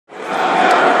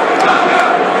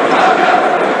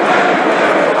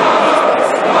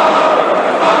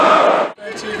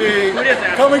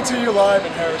Coming to you live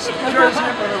in Harrison, New Jersey,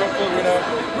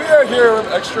 we are here with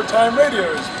Extra Time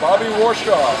Radio's Bobby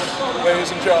Warshaw,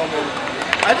 ladies and gentlemen.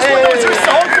 I just want to know, is there a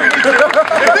song for me too? Is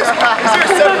there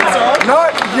a separate song?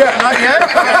 Not yet. Not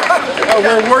yet?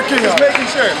 We're working on it. Just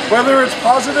making sure. Whether it's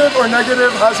positive or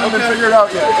negative hasn't been figured out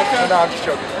yet. Okay. No, I'm just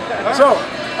joking. So,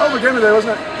 hell of a game today,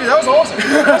 wasn't it? Dude, that was awesome.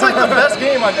 That's like the best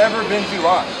game I've ever been to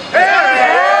live.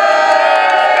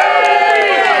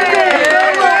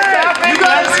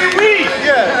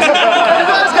 You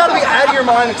guys got to be out of your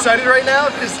mind excited right now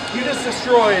because you just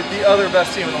destroyed the other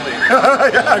best team in the league.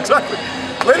 Yeah, exactly.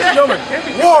 Ladies and gentlemen,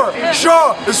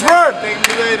 Warshaw is red!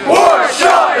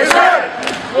 Warshaw is red!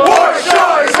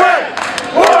 Warshaw is red!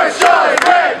 Warshaw is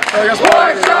red!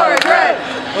 Warshaw is red!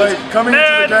 Like, coming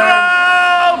into the game,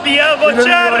 we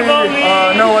didn't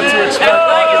really know what to expect.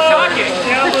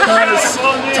 Because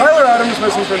Tyler Adams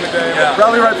missing from the game,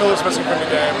 Bradley Wright Phillips missing from the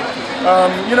game.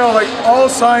 You know, like, all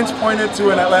signs pointed to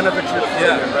an Atlanta victory.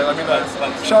 Right? I mean, that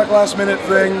shock last minute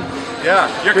thing. Yeah,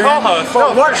 your co-host.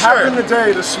 But what happened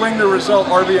today to swing the result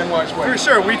RBNY's way? For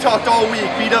sure, we talked all week.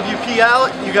 BWP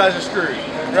out, you guys are screwed.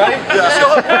 Right? Yeah.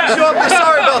 Show up.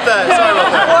 Sorry about that.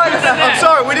 I'm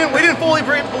sorry. We didn't fully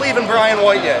believe in Brian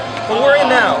White yet, but we're in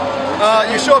now.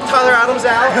 You show up Tyler Adams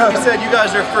out. We said you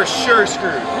guys are for sure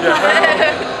screwed. Yeah.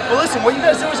 Well, listen, what you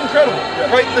guys did was incredible.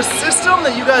 Right? The system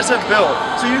that you guys have built,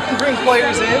 so you can bring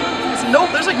players in.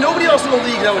 There's like nobody else in the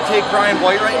league that would take Brian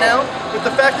White right now. But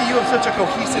the fact that you have such a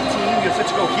cohesive team, you have such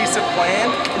a cohesive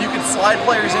plan, and you can slide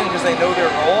players in because they know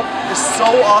their role, is so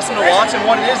awesome to watch. And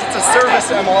what it is, it's a service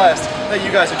to MLS that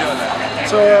you guys are doing that.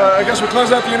 So I guess we'll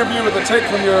close out the interview with a take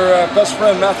from your best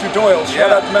friend, Matthew Doyle. Shout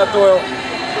out to Matt Doyle.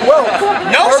 Well,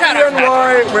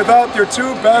 RBNY without your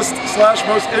two best /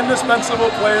 most indispensable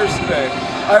players today.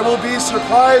 I will be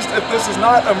surprised if this is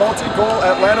not a multi-goal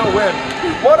Atlanta win.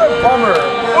 What a bummer.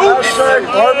 Hashtag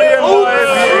RBNY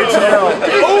ATL.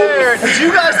 Did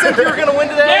you guys think you were going to win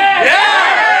today?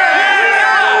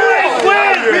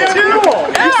 Me too.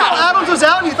 You saw Adams was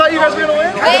out and you thought you guys were going to win?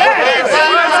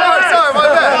 Sorry, my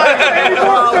bad.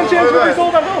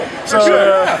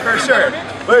 For sure.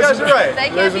 You guys are right.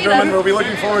 Ladies and gentlemen, we'll be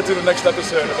looking forward to the next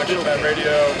episode of Extra Time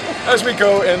Radio as we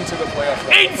go into the playoff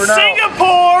round. For now,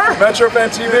 Singapore!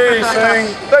 MetroFanTV saying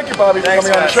thank you, Bobby, for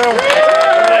coming on the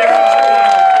show.